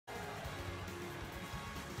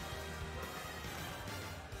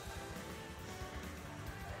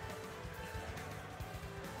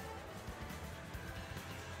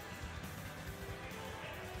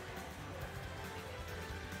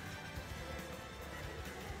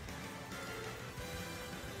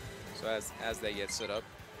So as they get set up.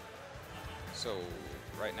 So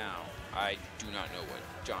right now, I do not know what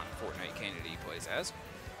John Fortnite Kennedy plays as.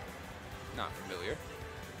 Not familiar.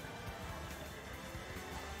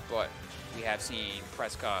 But we have seen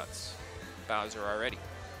Prescott's Bowser already.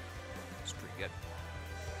 It's pretty good.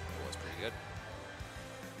 It was pretty good.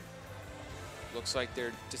 Looks like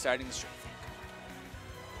they're deciding to strike.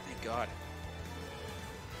 Thank God.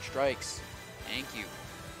 Strikes. Thank you.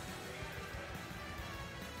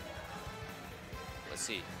 Let's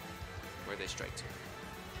see where they strike to.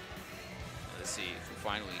 Let's see if we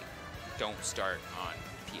finally don't start on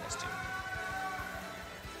PS2.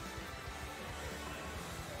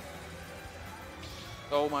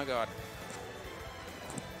 Oh my God.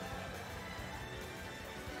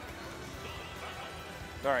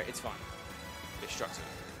 Alright, it's fine. They struck to it.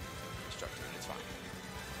 They struck to it, it's fine.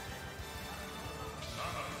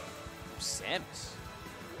 Samus.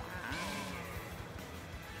 Wow.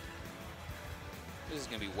 This is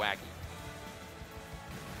gonna be wacky.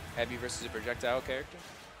 Heavy versus a projectile character?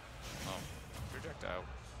 Oh, projectile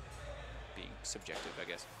being subjective, I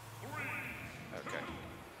guess. Okay.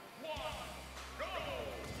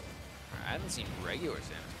 I haven't seen regular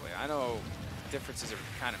Samus play. I know differences are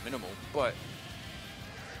kind of minimal, but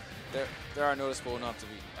there are noticeable enough to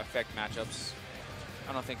affect matchups.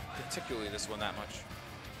 I don't think particularly this one that much.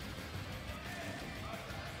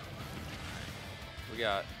 We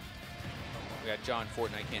got John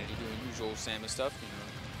Fortnite Kennedy doing usual Samus stuff, you know,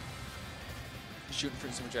 shooting for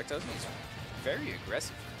some projectiles. He's very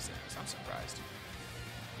aggressive for Samus. I'm surprised.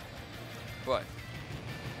 But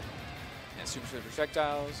yeah, shooting for the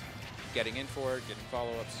projectiles, getting in for it, getting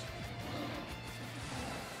follow-ups.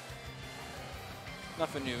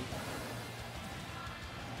 Nothing new.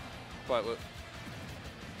 But with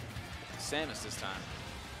Samus this time,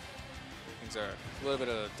 things are a little bit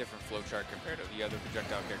of a different flowchart compared to the other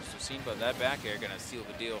projectile characters we've seen, but that back air gonna seal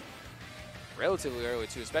the deal relatively early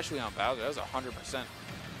too, especially on Bowser. That was 100%.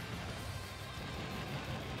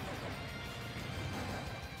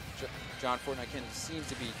 John Fortnite Kennedy seems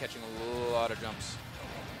to be catching a lot of jumps,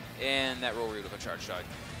 and that roll read with a charge shot,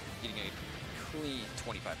 getting a clean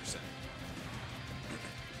 25%.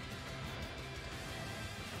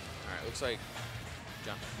 All right, looks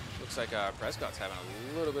like Prescott's having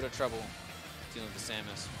a little bit of trouble dealing with the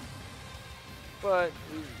Samus, but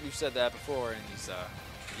we've said that before, and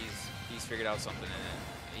he's figured out something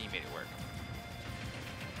and he made it work.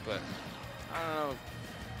 But I don't know.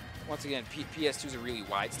 Once again, PS2 is a really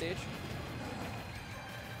wide stage.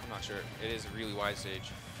 I'm not sure. It is a really wide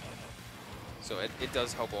stage, so it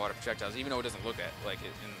does help a lot of projectiles, even though it doesn't look at like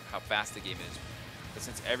it in how fast the game is. But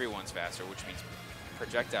since everyone's faster, which means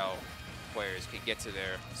projectile players can get to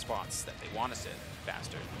their spots that they want to sit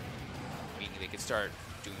faster, meaning they can start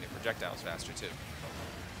doing their projectiles faster too.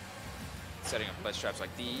 Setting up ledge traps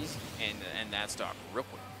like these and that stock real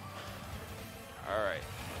quick. All right,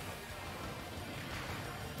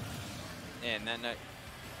 and then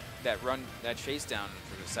that chase down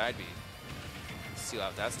for the side B, seal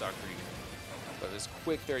out that stock pretty good. But this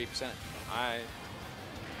quick 30%,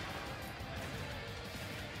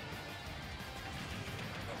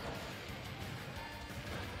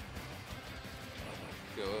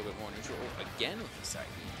 go a little bit more neutral again with the side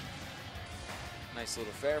B. Nice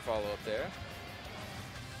little fair follow up there.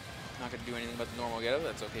 Not going to do anything about the normal get-up.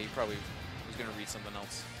 That's okay. He probably was going to read something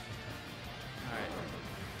else. All right.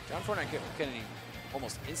 John Fortnite Kennedy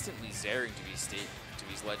almost instantly zaring to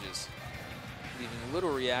these ledges, leaving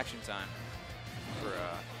little reaction time for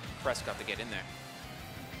Prescott to get in there.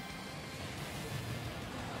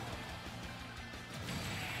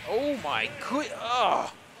 Oh my good!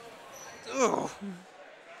 Oh! Ugh!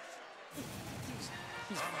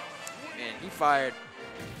 Man, he fired.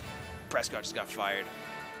 Prescott just got fired.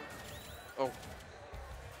 Oh.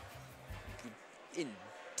 In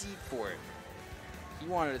deep for it. He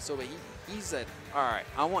wanted it so bad. He said, alright,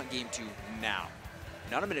 I want game 2 now.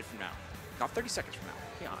 Not a minute from now. Not 30 seconds from now.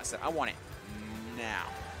 Yeah, I said, I want it now.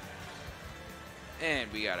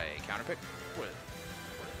 And we got a counter pick. What?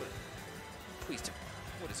 Please tell me.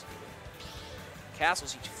 What is it? Castle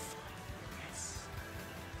siege. Yes.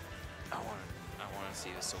 I want to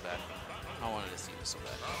see this so bad. I wanted to see this so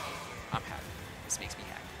bad. I'm happy. This makes me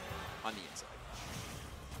happy. On the inside.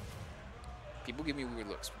 People give me weird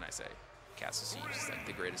looks when I say Castle Siege is like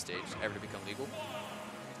the greatest stage ever to become legal.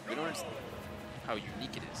 We don't understand how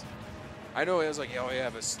unique it is. I know it was like, oh yeah,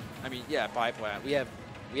 but I mean, yeah, biplat. We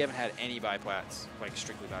haven't had any biplats, like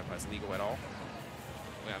strictly biplats, legal at all.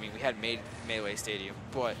 I mean, we had Melee Stadium,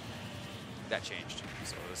 but that changed.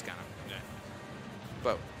 So it was kind of, yeah.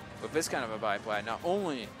 But with this kind of a biplat, not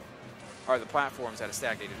only are the platforms at a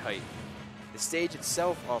stagnated height. The stage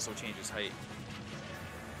itself also changes height,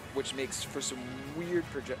 which makes for some weird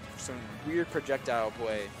projectile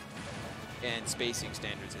play and spacing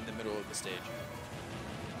standards in the middle of the stage.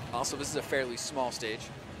 Also, this is a fairly small stage.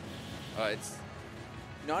 It's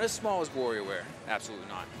not as small as WarioWare, absolutely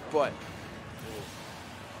not, but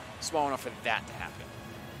small enough for that to happen.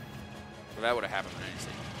 Well, that would have happened on any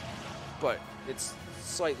stage. But it's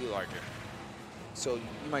slightly larger. So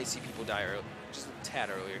you might see people die just a tad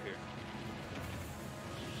earlier here.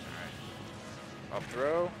 Alright. Up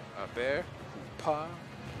throw, up air, pa. Ooh.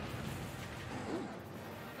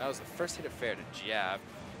 That was the first hit of fair to jab.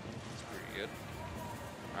 That's pretty good.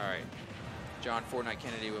 Alright. John Fortnite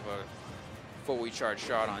Kennedy with a fully charged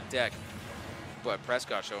shot on deck. But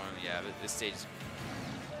Prescott showing, yeah, this stage, just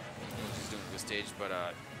doing this stage, but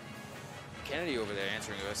Kennedy over there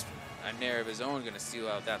answering us. A Nair of his own going to steal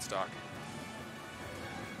out that stock.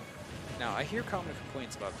 Now, I hear common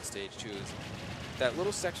complaints about the stage, too. Is that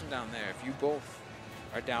little section down there, if you both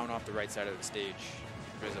are down off the right side of the stage,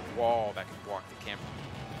 there's a wall that can block the camera.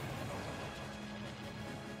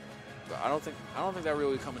 But I don't think that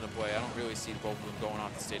really come into play. I don't really see both of them going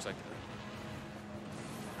off the stage like that.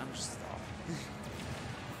 I'm just off.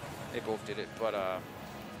 They both did it, but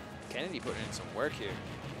Kennedy putting in some work here.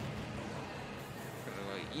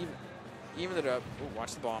 Even it up. Ooh,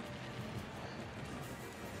 watch the bomb.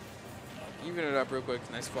 Even it up real quick.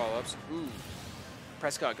 Nice follow-ups. Ooh.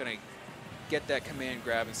 Prescott gonna get that command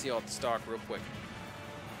grab and seal out the stock real quick.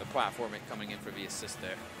 The platform coming in for the assist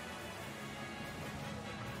there.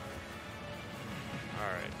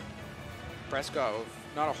 Alright. Prescott with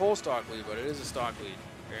not a whole stock lead, but it is a stock lead.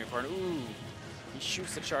 Very important. Ooh. He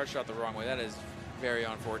shoots the charge shot the wrong way. That is very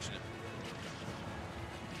unfortunate.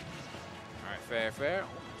 Alright, fair, fair.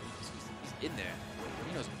 He's in there.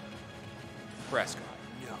 He knows. Prescott.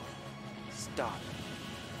 No. Stop.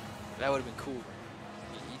 That would have been cool.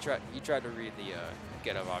 He tried to read the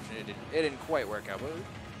get up option. It didn't quite work out, but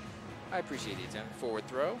I appreciate the attempt. Forward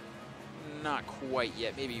throw. Not quite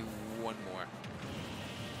yet. Maybe one more.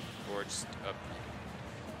 Or just up.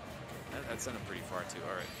 That sent him pretty far too.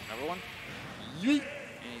 Alright. Another one. Yeet!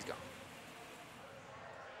 And he's gone.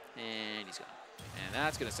 And he's gone. And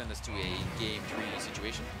that's going to send us to a game 3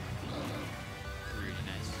 situation. Pretty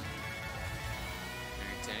nice.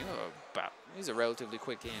 Entertaining. Oh, about. These are relatively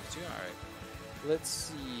quick games too. Alright. Let's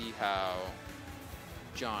see how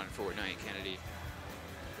John Fortnite Kennedy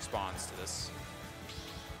responds to this.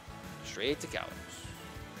 Straight to Gallows.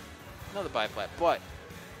 Another biplat, but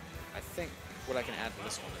I think what I can add to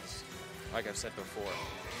this one is, like I've said before,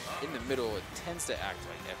 in the middle it tends to act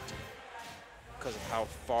like FT because of how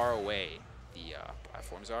far away the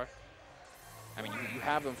platforms are. I mean, you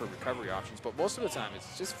have them for recovery options, but most of the time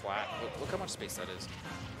it's just flat. Look how much space that is.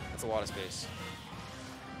 That's a lot of space.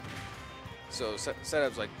 So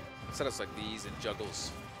setups like these and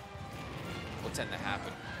juggles will tend to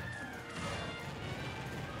happen.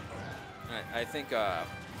 And I think John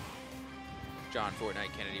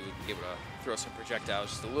Fortnite Kennedy would be able to throw some projectiles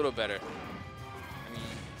just a little better. I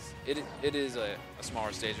mean, it is a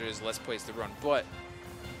smaller stage. There is less place to run, but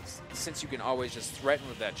since you can always just threaten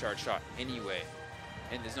with that charge shot anyway,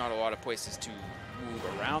 and there's not a lot of places to move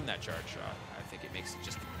around that charge shot, I think it makes it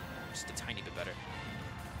just a tiny bit better.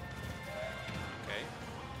 Okay.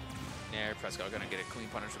 Nair, Prescott gonna get a clean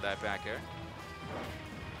punish with that back air.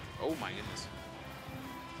 Oh my goodness.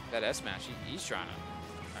 That S smash, he's trying to.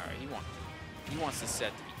 All right, he wants this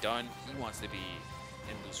set to be done. He wants to be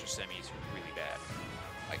in loser semis really bad,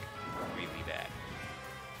 like really bad.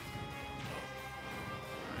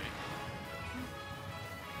 All right.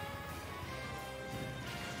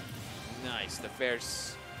 Nice. The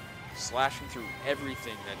fair's slashing through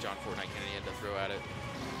everything that John Fortnite Kennedy had to throw at it.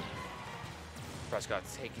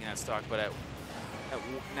 Prescott's taking that stock, but at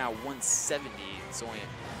now 170, it's only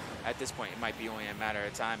at this point it might be only a matter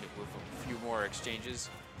of time with a few more exchanges.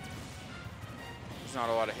 There's not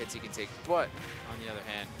a lot of hits he can take, but on the other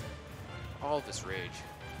hand, all of this rage.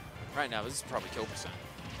 Right now, this is probably kill percent.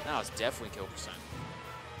 Now it's definitely kill percent.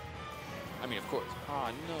 I mean, of course.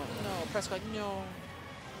 Oh no, Prescott, no.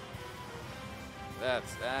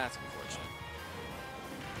 That's unfortunate.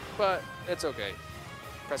 But it's okay.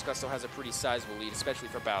 Prescott still has a pretty sizable lead, especially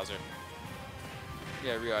for Bowser.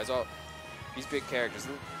 Yeah, I realize all these big characters,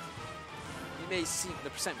 the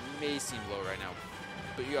percent may seem low right now,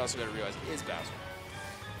 but you also got to realize it is Bowser.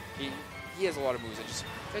 He has a lot of moves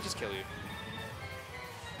that just kill you.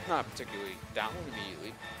 Not particularly downward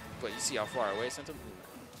immediately, but you see how far away it sent him.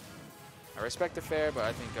 I respect the fair, but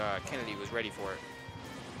I think Kennedy was ready for it.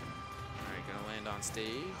 All right, gonna land on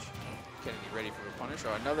stage. Kennedy ready for a punish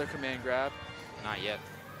or another command grab. Not yet.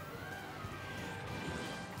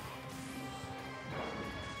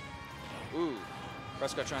 Ooh,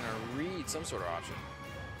 Prescott trying to read some sort of option.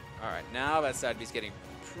 All right, now that side B's getting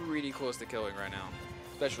pretty close to killing right now.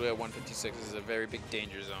 Especially at 156, this is a very big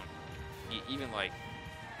danger zone. Even like,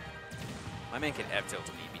 my man can F tilt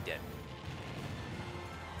and he'd be dead.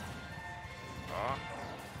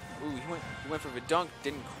 Ooh, he went for the dunk,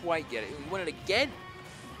 didn't quite get it. He wanted it again.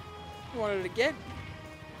 He wanted it again.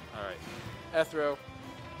 All right, F throw,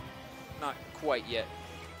 not quite yet.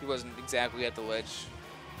 He wasn't exactly at the ledge,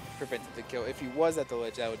 prevented the kill. If he was at the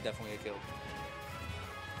ledge, that would definitely have killed.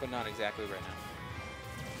 But not exactly right now.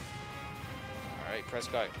 All right,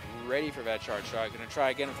 Prescott ready for that charge shot. Gonna try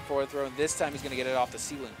again with the forward throw, and this time he's gonna get it off the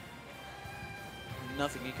ceiling.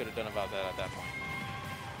 Nothing he could have done about that at that point.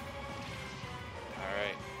 All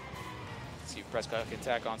right, let's see if Prescott can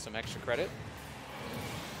tack on some extra credit.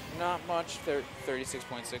 Not much,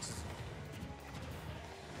 36.6.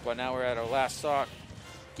 But now we're at our last stock.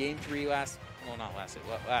 Game 3 last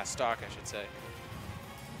stock, I should say.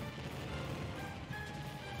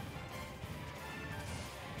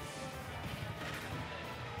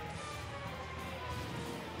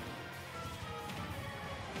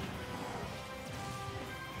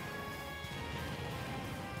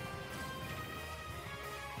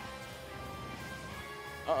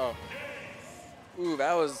 Uh-oh. Ooh,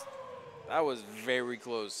 that was very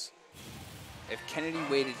close. If Kennedy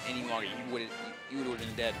waited any longer, he would have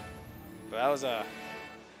been dead. But that was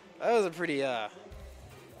a pretty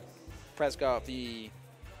Prescott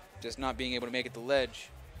just not being able to make it the ledge.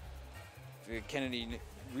 Kennedy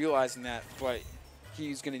realizing that, but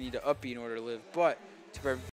he's going to need to up B in order to live. But to